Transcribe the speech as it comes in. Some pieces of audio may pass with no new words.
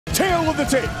Tail of the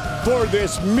tape for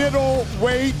this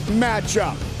middleweight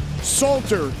matchup.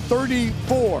 Salter,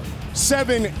 34,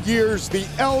 7 years the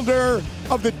elder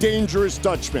of the dangerous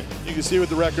Dutchman. You can see with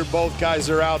the record, both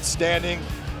guys are outstanding.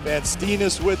 Van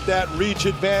Steenis with that reach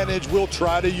advantage will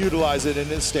try to utilize it in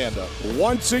his stand-up.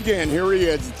 Once again, here he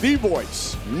is, the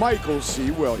voice, Michael C.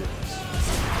 Williams.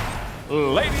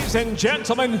 Ladies and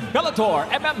gentlemen, Bellator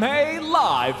MMA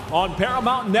live on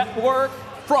Paramount Network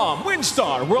from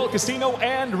WinStar World Casino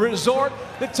and Resort.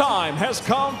 The time has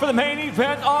come for the main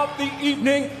event of the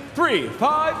evening. 3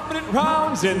 5-minute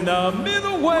rounds in the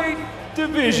middleweight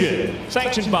division.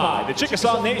 Sanctioned by the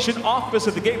Chickasaw Nation Office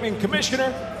of the Gaming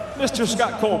Commissioner, Mr.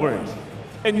 Scott Colburn.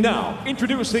 And now,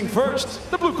 introducing first,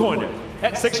 the blue corner.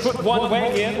 At 6'1",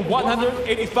 weighing in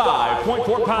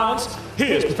 185.4 pounds.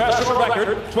 His professional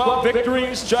record, 12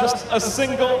 victories, just a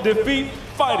single defeat.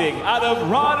 Fighting out of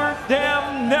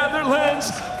Rotterdam,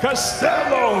 Netherlands,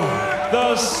 Costello,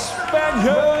 the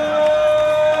Spaniard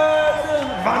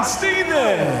van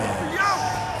Steenis.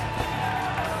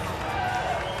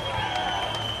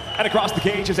 And across the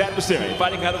cage, his adversary,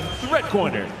 fighting out of the red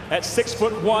corner at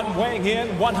 6'1", weighing in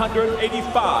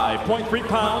 185.3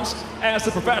 pounds. As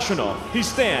a professional, he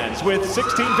stands with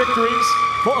 16 victories,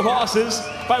 4 losses.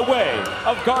 By way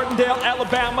of Gardendale,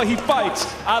 Alabama, he fights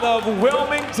out of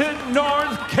Wilmington,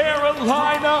 North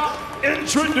Carolina.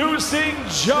 Introducing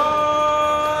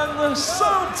John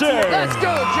Salter. Let's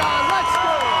go, John, let's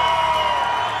go.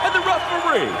 And the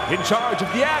referee, in charge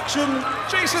of the action,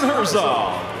 Jason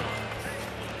Herzog.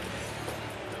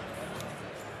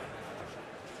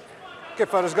 Okay,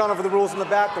 fighters, gone over the rules in the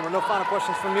back. There were no final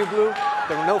questions from you, blue.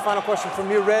 There were no final questions from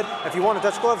you, red. If you want to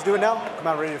touch gloves, do it now. Come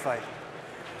out ready to fight.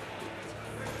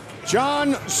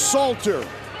 John Salter,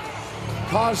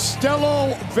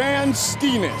 Costello van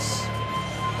Steenis.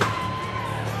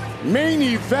 Main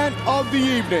event of the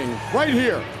evening, right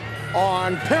here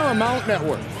on Paramount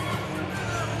Network.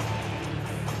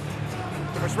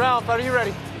 First round, fighter, you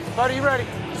ready? Fighter, you ready?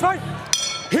 Fight!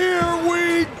 Here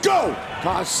we go!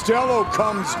 Costello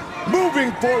comes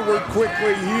moving forward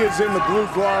quickly. He is in the blue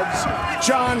gloves.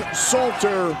 John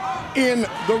Salter in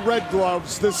the red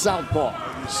gloves, the southpaw.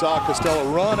 You saw Costello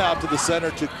run out to the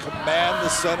center to command the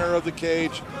center of the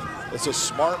cage. It's a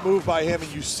smart move by him,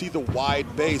 and you see the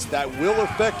wide base. That will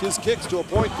affect his kicks to a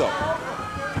point, though.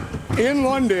 In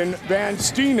London, Van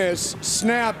Steenis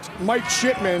snapped Mike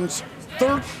Shipman's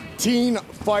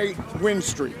 13-fight win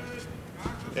streak.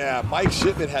 Yeah, Mike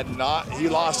Shipman he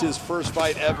lost his first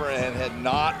fight ever and had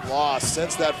not lost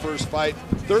since that first fight.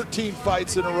 13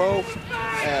 fights in a row,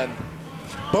 and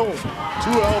boom, 2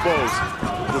 elbows.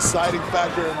 Deciding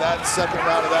factor in that second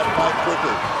round of that fight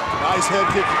quickly. Nice head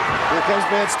kick. Here comes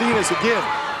Van Steenis again,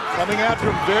 coming after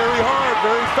him very hard,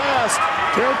 very fast.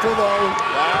 Careful though.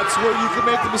 That's where you can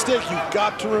make the mistake. You've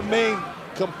got to remain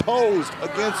composed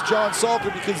against John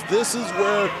Salter, because this is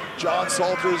where John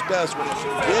Salter is best. When he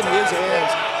can get his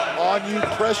hands on you,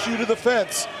 press you to the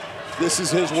fence, this is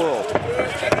his world.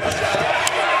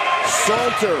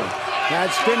 Salter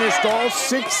has finished all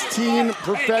 16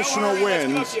 professional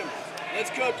wins. Let's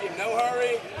cook him, no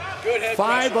hurry. Good head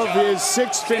 5 pressure, of his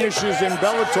 6 finishes in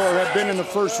Bellator have been in the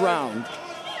first round.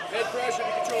 Head pressure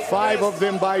to control 5 of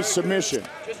them by submission.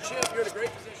 Just chip, you're in a great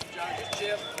position, John. Just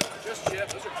chip, just chip.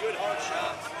 Those are good hard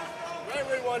shots. Right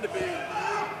where you wanted to be.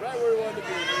 Right where you wanted to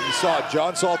be. You saw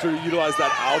John Salter utilize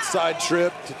that outside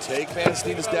trip to take Van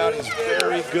Steenis down. He's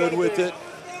very good with it.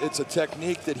 It's a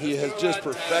technique that he has just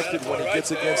perfected when he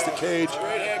gets against the cage.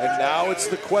 And now it's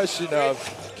the question of,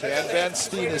 can Van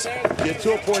Steenis get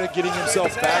to a point of getting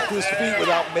himself back to his feet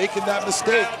without making that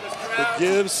mistake that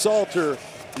gives Salter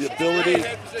the ability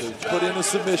to put in a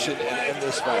submission and end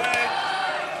this fight.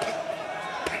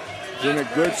 In a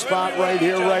good spot right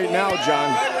here, right now,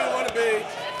 John. Right where you want to be.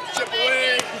 Chip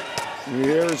away.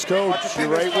 Here's coach. You're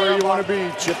right where you want to be.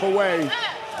 Chip away.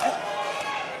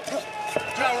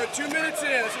 John, we're 2 minutes in.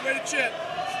 That's a way to chip.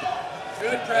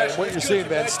 Good pressure. And what you're seeing,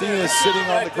 Van Steenis sitting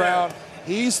on the ground.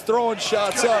 He's throwing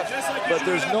shots up, but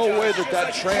there's no way that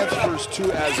that transfers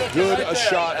to as good a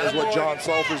shot as what John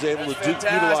Salter is able to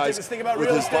utilize with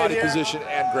his body position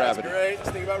and gravity. Great.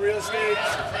 Just think about real estate.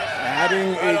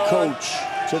 Adding a coach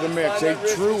to the mix, a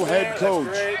true head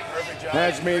coach,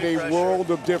 has made a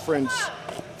world of difference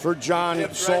for John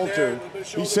Salter.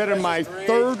 He said in my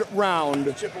 3rd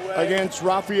round against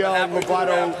Rafael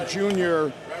Lovato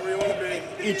Jr.,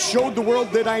 it showed the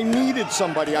world that I needed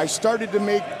somebody. I started to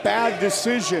make bad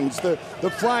decisions. The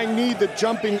flying knee, the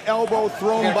jumping elbow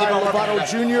thrown by Lovato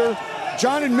Jr.,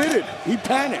 John admitted he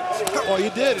panicked. Well, he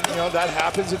did. And, you know, that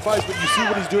happens in fights, but you see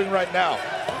what he's doing right now.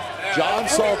 John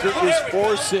Salter is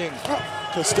forcing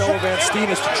Costello van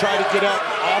Steenis to try to get up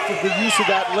off of the use of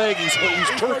that leg.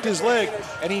 He's turked his leg,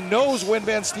 and he knows when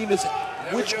Van Steenis,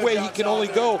 which way he can only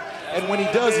go, and when he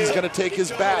does, he's going to take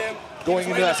his back going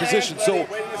into that position. So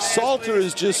Salter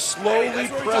is just slowly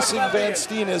pressing Van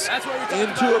Steenis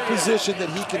into a position that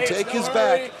he can take his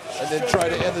back and then try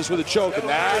to end this with a choke. And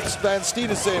that's Van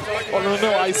Steenis saying, oh,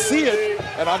 no, I see it,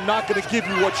 and I'm not going to give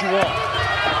you what you want.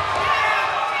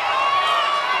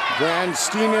 Van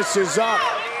Steenis is up.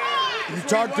 You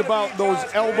talked about those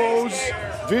elbows,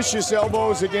 vicious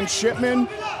elbows against Shipman.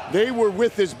 They were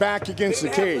with his back against the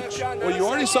cage. Well, you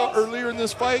already saw earlier in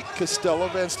this fight, Costello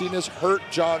van Steenis hurt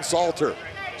John Salter.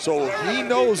 So he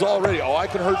knows already, oh, I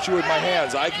can hurt you with my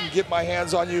hands. I can get my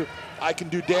hands on you. I can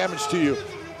do damage to you.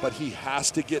 But he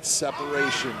has to get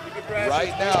separation.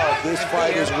 Right now, this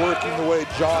fight is working the way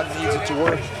John needs it to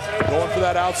work. Going for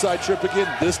that outside trip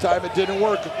again. This time it didn't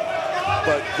work.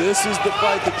 But this is the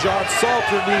fight that John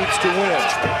Salter needs to win.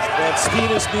 Van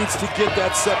Steenis needs to get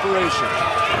that separation.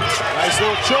 Nice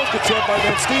little choke attempt by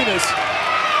Van Steenis.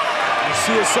 You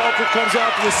see as Salter comes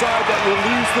out to the side, that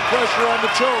relieves the pressure on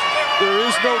the choke. There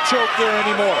is no choke there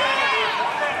anymore.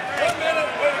 1 minute,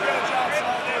 way to go, John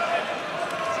Salter.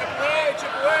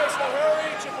 Chip away, slow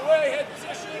hurry, chip away, head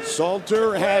position.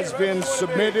 Salter has been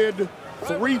submitted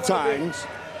 3 times,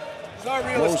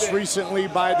 most recently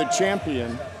by the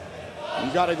champion.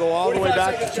 You got to go all the way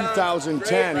back to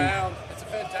 2010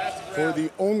 for the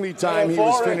only time he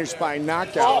was finished by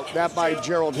knockout, that by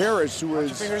Gerald Harris, who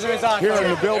is here in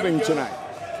the building tonight.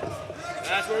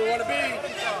 That's where you want to be.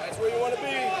 That's where you want to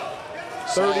be.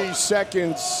 30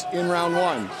 seconds in round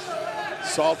 1.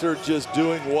 Salter just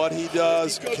doing what he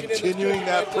does, continuing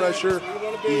that pressure.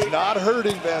 He's not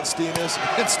hurting Van Steenis.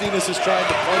 Van Steenis is trying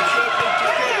to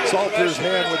punch Salter's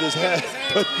hand with his head.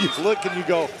 But you look and you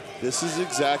go, this is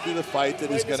exactly the fight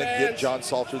that is going to get John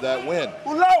Salter that win.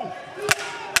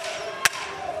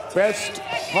 Best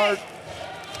part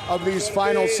of these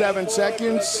final 7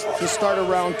 seconds to start of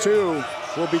round 2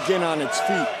 will begin on its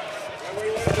feet.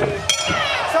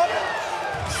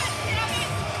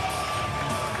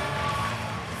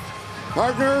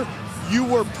 Partner, you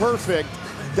were perfect.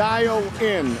 Dial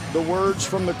in the words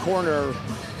from the corner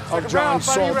of John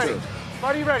Salter.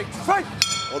 Are you ready? Fight!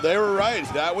 Well, they were right.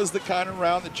 That was the kind of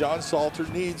round that John Salter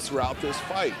needs throughout this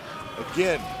fight.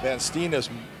 Again, Van Steenis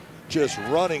just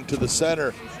running to the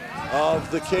center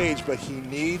of the cage, but he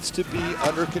needs to be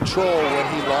under control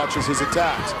when he launches his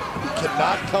attacks. He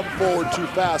cannot come forward too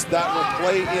fast. That will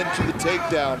play into the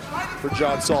takedown for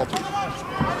John Salter.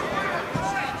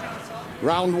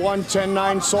 Round 1,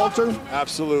 10-9 Salter.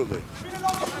 Absolutely.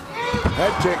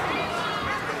 Head kick.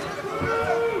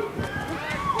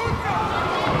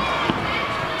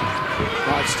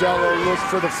 Costello looked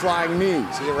for the flying knee.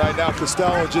 See right now,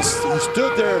 Costello just he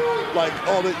stood there like,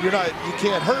 oh, you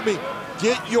can't hurt me.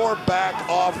 Get your back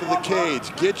off of the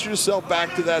cage. Get yourself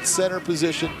back to that center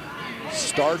position.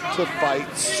 Start to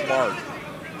fight smart.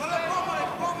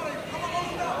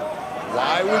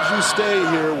 Why would you stay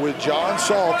here with John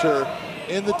Salter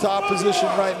in the top position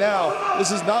right now?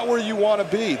 This is not where you want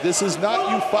to be. This is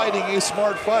not you fighting a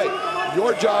smart fight.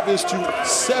 Your job is to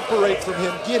separate from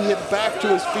him, get him back to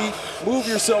his feet, move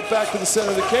yourself back to the center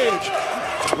of the cage.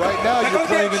 Right now, you're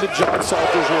playing into John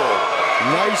Salter's role.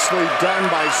 Nicely done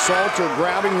by Salter,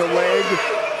 grabbing the leg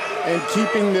and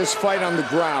keeping this fight on the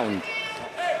ground.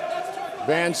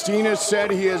 Van Steenis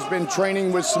said he has been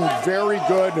training with some very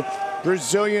good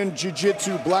Brazilian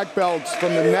Jiu-Jitsu black belts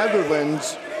from the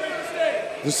Netherlands,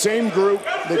 the same group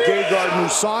that Gegard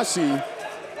Mousasi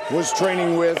was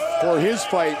training with for his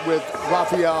fight with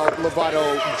Rafael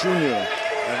Lovato Jr.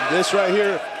 And this right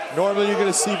here, normally you're going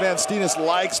to see Van Steenis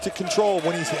likes to control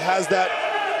when he has that,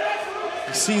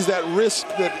 he sees that wrist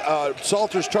that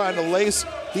Salter's trying to lace,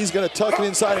 he's going to tuck it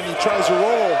inside and he tries to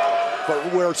roll.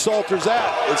 But where Salter's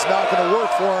at, it's not going to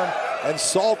work for him. And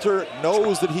Salter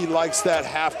knows that he likes that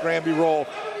half Granby roll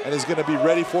and is going to be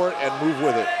ready for it and move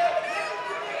with it.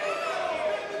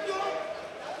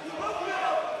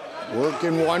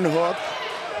 Working one hook.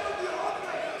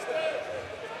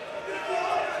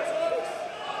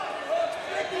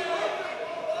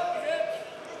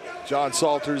 John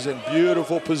Salter's in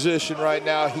beautiful position right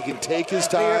now. He can take his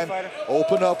time,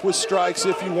 open up with strikes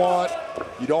if you want.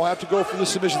 You don't have to go for the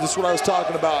submission. This is what I was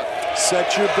talking about.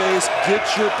 Set your base,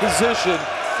 get your position,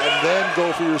 and then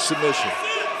go for your submission.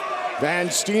 Van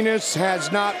Steenis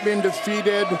has not been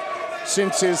defeated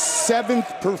since his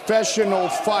 7th professional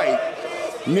fight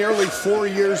nearly 4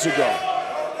 years ago.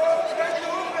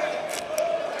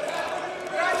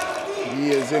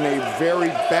 He is in a very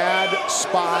bad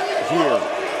spot here.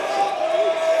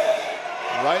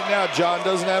 Right now, John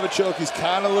doesn't have a choke. He's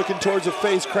kind of looking towards a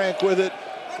face crank with it.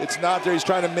 It's not there. He's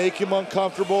trying to make him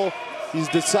uncomfortable. He's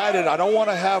decided, I don't want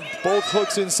to have both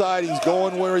hooks inside. He's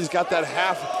going where he's got that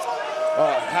half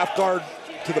guard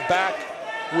to the back,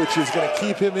 which is going to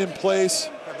keep him in place.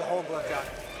 Grab the whole glove, John.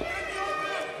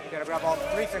 You gotta grab all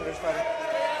 3 fingers, brother.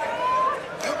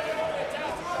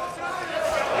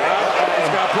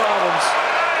 He's got problems.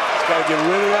 He's got to get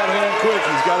rid of that hand quick.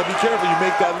 He's got to be careful. You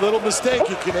make that little mistake,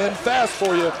 it can end fast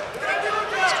for you.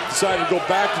 He's decided to go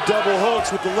back to double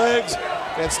hooks with the legs.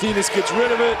 Van Steenis gets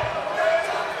rid of it.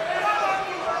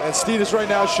 Van Steenis right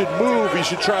now should move. He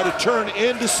should try to turn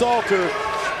into Salter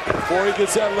before he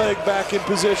gets that leg back in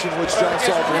position, which John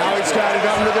Salter. Now he's got it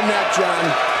under the neck, John.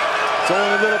 It's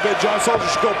only a little bit. John Salter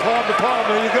should go palm to palm.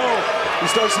 There you go. He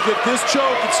starts to get this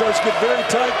choke. It starts to get very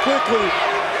tight quickly.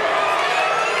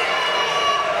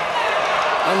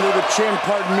 Under the chin,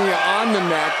 pardon me, on the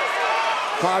neck.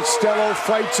 Costello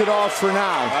fights it off for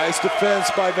now. Nice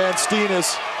defense by Van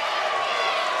Steenis.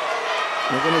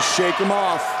 They're going to shake him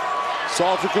off.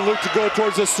 Salter can look to go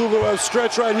towards the Suloev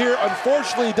stretch right here.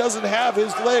 Unfortunately, he doesn't have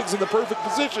his legs in the perfect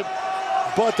position,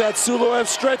 but that Suloev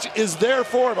stretch is there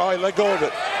for him. All right, let go of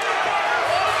it.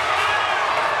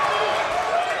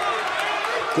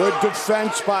 Good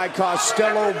defense by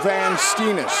Costello van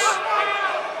Steenis.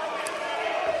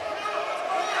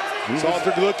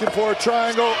 Salter looking for a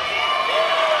triangle.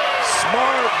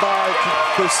 Smart by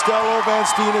Costello van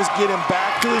Steenis. Get him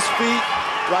back to his feet.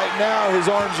 Right now, his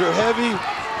arms are heavy.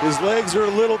 His legs are a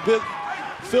little bit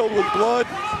filled with blood.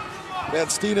 Van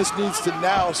Steenis needs to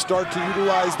now start to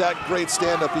utilize that great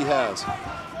stand-up he has.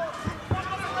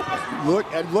 Look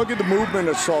at the movement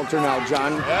of Salter now,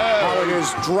 John. How it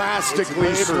is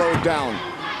drastically slowed down.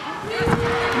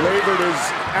 Labored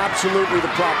is absolutely the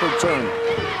proper term.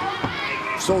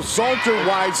 So Salter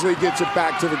wisely gets it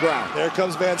back to the ground. There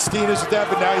comes Van Steenis with that,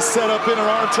 but now he's set up in an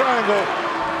arm triangle.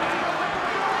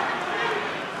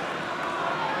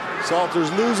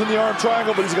 Salter's losing the arm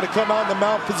triangle, but he's going to come out in the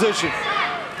mount position.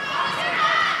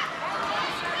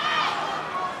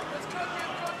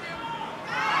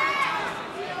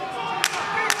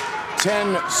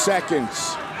 Ten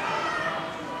seconds.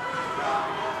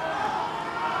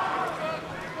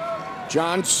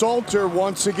 John Salter,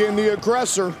 once again the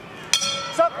aggressor.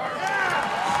 Stop.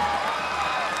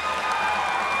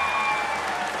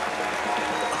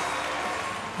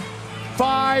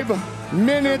 5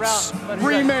 minutes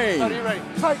remain.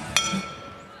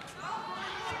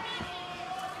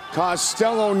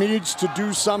 Costello needs to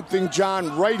do something,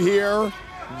 John, right here,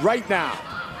 right now.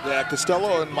 Yeah,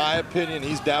 Costello, in my opinion,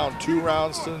 he's down 2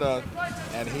 rounds to none,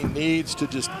 and he needs to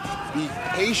just be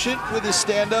patient with his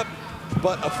stand-up,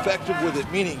 but effective with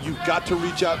it, meaning you've got to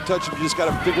reach out and touch him. You just got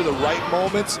to figure the right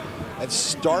moments and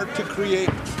start to create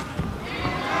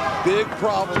big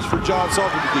problems for John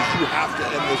Salter, because you have to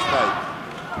end this fight.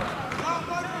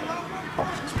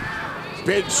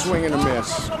 Big swing and a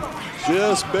miss.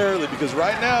 Just barely, because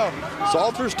right now,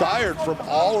 Salter's tired from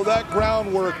all of that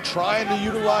groundwork, trying to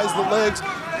utilize the legs,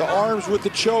 the arms with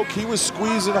the choke. He was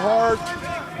squeezing hard,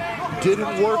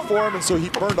 didn't work for him, and so he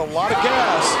burned a lot of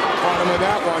gas. Caught him with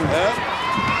that one. Yeah.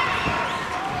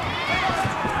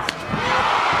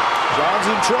 John's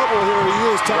in trouble here. He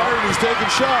is tired, he's taking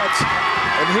shots.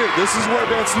 And here, this is where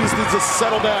Van Steenis needs to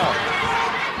settle down.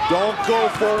 Don't go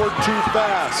forward too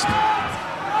fast.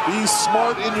 Be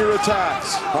smart in your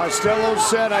attacks. Costello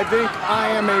said, I think I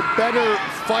am a better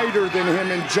fighter than him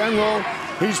in general.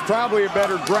 He's probably a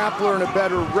better grappler and a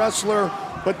better wrestler,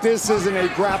 but this isn't a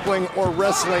grappling or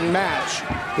wrestling match.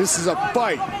 This is a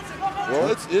fight.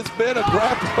 Well, it's been a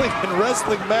grappling and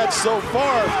wrestling match so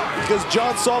far, because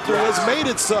John Salter has made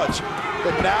it such.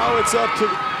 But now it's up to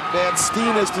Van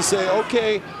Steenis to say,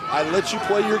 okay, I let you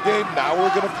play your game, now we're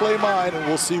going to play mine, and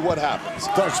we'll see what happens.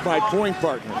 That's my point,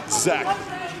 partner. Exactly.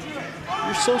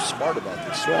 You're so smart about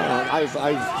this. Well, I've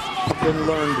been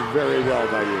learned very well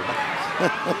by you.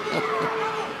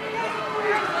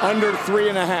 Under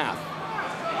 3.5.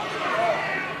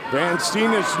 Van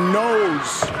Steenis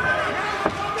knows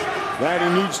that he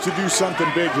needs to do something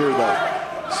big here, though.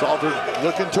 Salter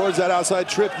looking towards that outside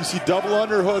trip. You see double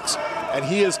underhooks, and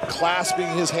he is clasping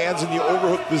his hands in the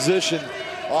overhook position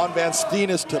on Van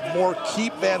Steenis to more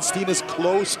keep Van Steenis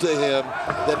close to him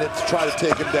than to try to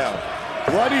take him down.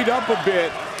 Bloodied up a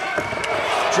bit,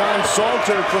 John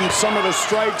Salter, from some of the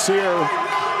strikes here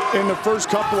in the first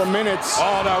couple of minutes.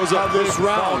 Oh, that was of this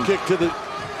round. Kick to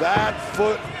that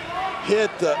foot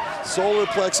hit the solar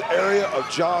plex area of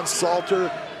John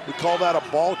Salter. We call that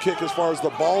a ball kick. As far as the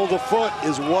ball of the foot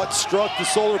is what struck the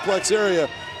solar plex area.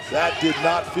 That did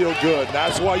not feel good.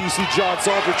 That's why you see John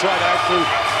Salter trying to actually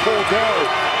pull guard.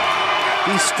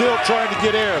 He's still trying to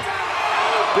get air.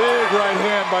 Big right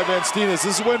hand by Van Steenis.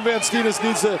 This is when Van Steenis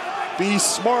needs to be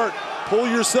smart. Pull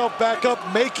yourself back up,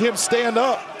 make him stand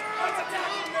up.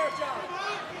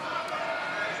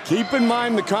 Keep in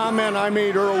mind the comment I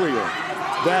made earlier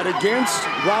that against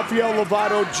Rafael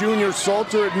Lovato Jr.,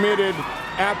 Salter admitted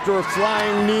after a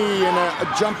flying knee and a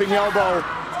jumping elbow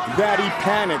that he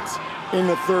panicked in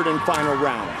the third and final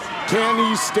round. Can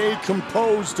he stay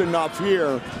composed enough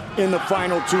here in the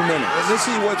final 2 minutes? And this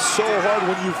is what's so hard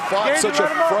when you fought such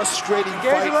a frustrating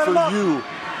fight for you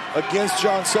against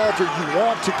John Salter. You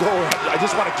want to go, I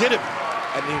just want to get him.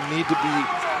 And you need to be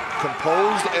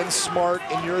composed and smart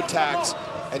in your attacks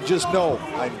and just know,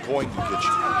 I'm going to get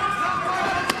you.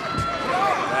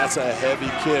 That's a heavy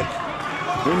kick.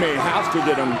 We may have to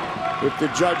get him if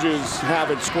the judges have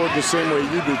it scored the same way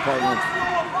you do, partner.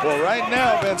 Well, right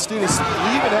now, Van Steenis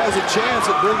even has a chance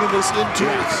at bringing this into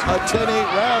a 10-8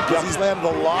 round because he's landed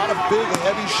a lot of big and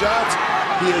heavy shots.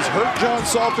 He has hurt John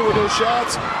Salter with those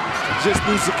shots. He just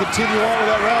needs to continue on with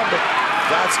that round, but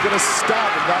that's going to stop.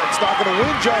 It's not going to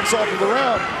win John Salter the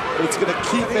round, but it's going to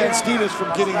keep Van Steenis from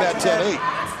getting that 10-8.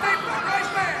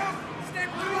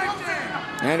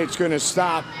 And it's going to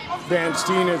stop Van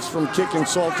Steenis from kicking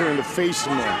Salter in the face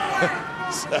more.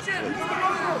 Exactly.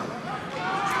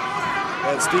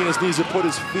 Van Steenis needs to put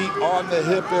his feet on the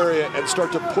hip area and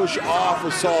start to push off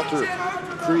of Salter.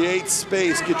 Create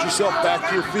space, get yourself back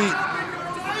to your feet.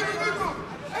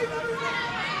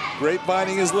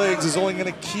 Grapevining his legs is only going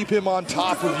to keep him on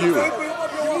top of you.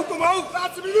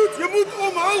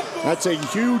 That's a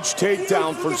huge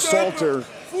takedown for Salter,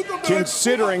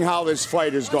 considering how this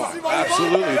fight has gone.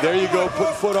 Absolutely. There you go,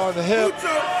 put foot on the hip.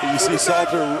 You see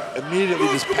Salter immediately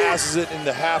just passes it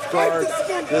into half guard.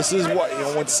 This is what,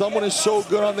 when someone is so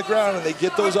good on the ground and they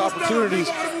get those opportunities,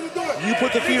 you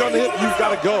put the feet on the hip, you've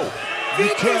got to go. You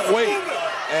can't wait.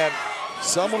 And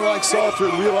someone like Salter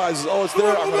realizes, oh, it's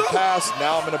there, I'm going to pass.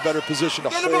 Now I'm in a better position to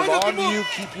hold on to you,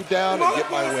 keep you down, and get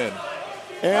my win.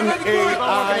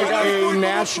 NAIA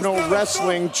National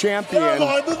Wrestling Champion.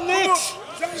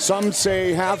 Some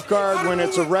say half guard when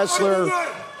it's a wrestler.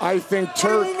 I think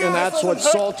Turk, and that's what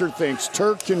Salter thinks.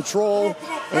 Turk control,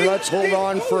 and let's hold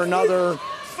on for another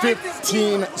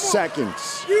 15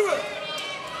 seconds.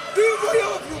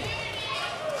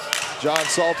 John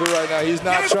Salter right now, he's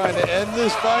not trying to end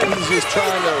this fight. He's just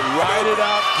trying to ride it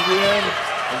out to the end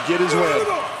and get his win.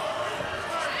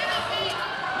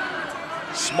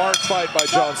 Smart fight by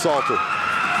John Salter.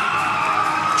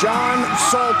 John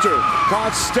Salter,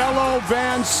 Costello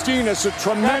van Steenis, a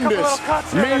tremendous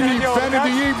main event of the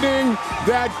evening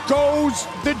that goes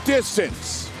the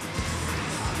distance.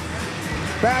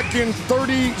 Back in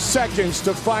 30 seconds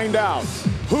to find out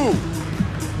who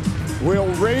will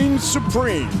reign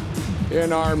supreme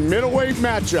in our middleweight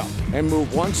matchup and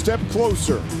move one step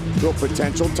closer to a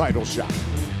potential title shot.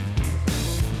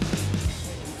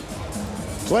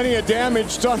 Plenty of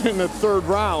damage done in the third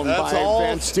round by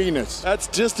Van Steenis. That's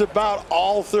just about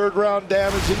all third round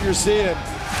damage that you're seeing.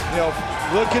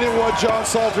 Looking at what John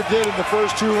Salter did in the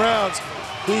first 2 rounds,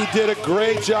 he did a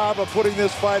great job of putting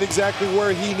this fight exactly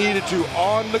where he needed to,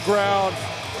 on the ground,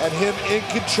 and him in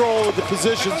control of the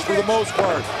positions for the most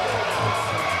part.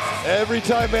 Every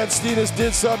time Van Steenis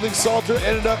did something, Salter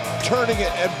ended up turning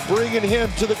it and bringing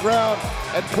him to the ground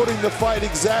and putting the fight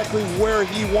exactly where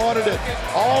he wanted it.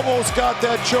 Almost got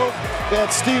that choke. Van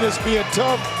Steenis, being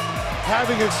tough,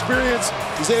 having experience,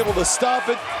 is able to stop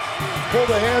it, pull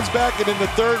the hands back, and in the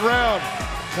third round,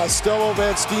 Costello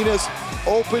van Steenis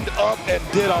opened up and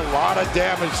did a lot of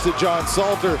damage to John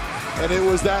Salter. And it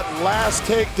was that last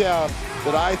takedown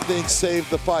that I think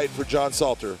saved the fight for John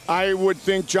Salter. I would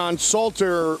think John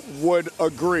Salter would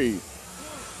agree.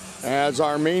 As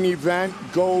our main event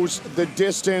goes the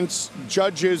distance,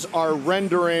 judges are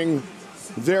rendering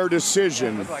their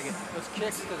decision. Those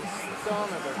kicks to the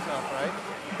stomach are tough, right?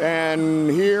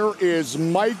 And here is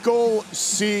Michael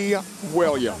C.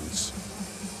 Williams.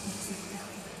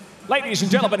 Ladies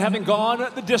and gentlemen, having gone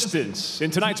the distance,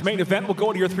 in tonight's main event, we'll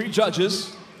go to your 3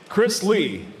 judges. Chris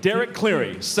Lee, Derek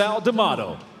Cleary, Sal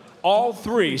D'Amato. All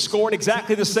 3 scored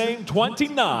exactly the same,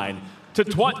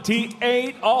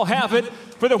 29-28. All have it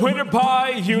for the winner by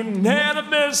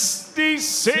unanimous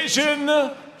decision,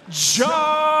 John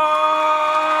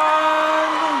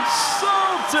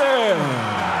Salter.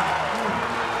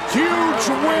 Huge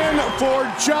win for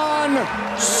John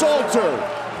Salter.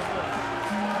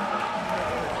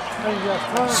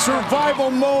 Survival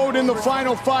mode in the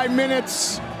final 5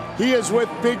 minutes. He is with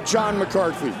Big John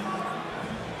McCarthy.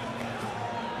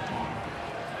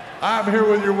 I'm here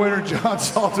with your winner, John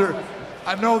Salter.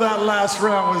 I know that last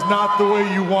round was not the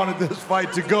way you wanted this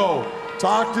fight to go.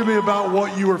 Talk to me about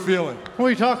what you were feeling. What are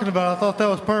you talking about? I thought that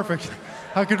was perfect.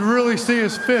 I could really see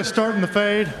his fist starting to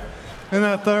fade in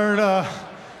that third. I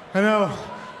know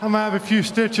I'm gonna have a few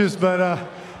stitches, but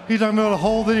he's not gonna be able to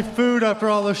hold any food after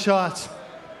all those shots.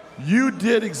 You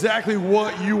did exactly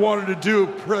what you wanted to do,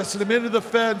 pressing him into the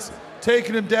fence,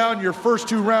 taking him down. Your first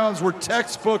 2 rounds were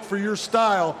textbook for your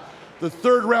style. The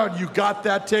third round, you got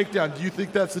that takedown. Do you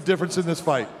think that's the difference in this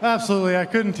fight? Absolutely, I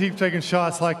couldn't keep taking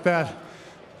shots like that.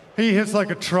 He hits like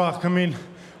a truck. I mean,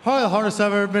 probably the hardest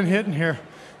I've ever been hitting here.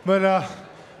 But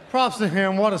props to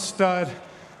him, what a stud.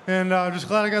 And I'm just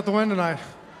glad I got the win tonight.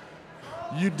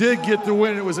 You did get the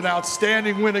win. It was an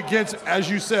outstanding win against, as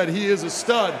you said, he is a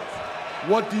stud.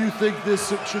 What do you think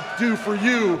this should do for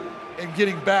you in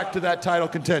getting back to that title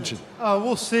contention?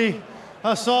 We'll see.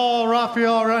 I saw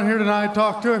Rafael around here tonight,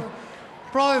 talked to him.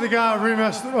 Probably the guy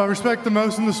I respect the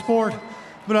most in the sport,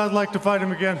 but I'd like to fight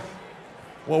him again.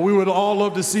 Well, we would all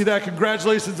love to see that.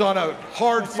 Congratulations on a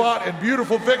hard-fought and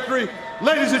beautiful victory.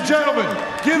 Ladies and gentlemen,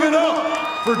 give it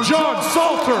up for John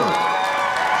Salter.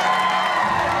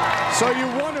 So you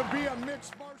want to be a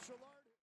mixed martial artist?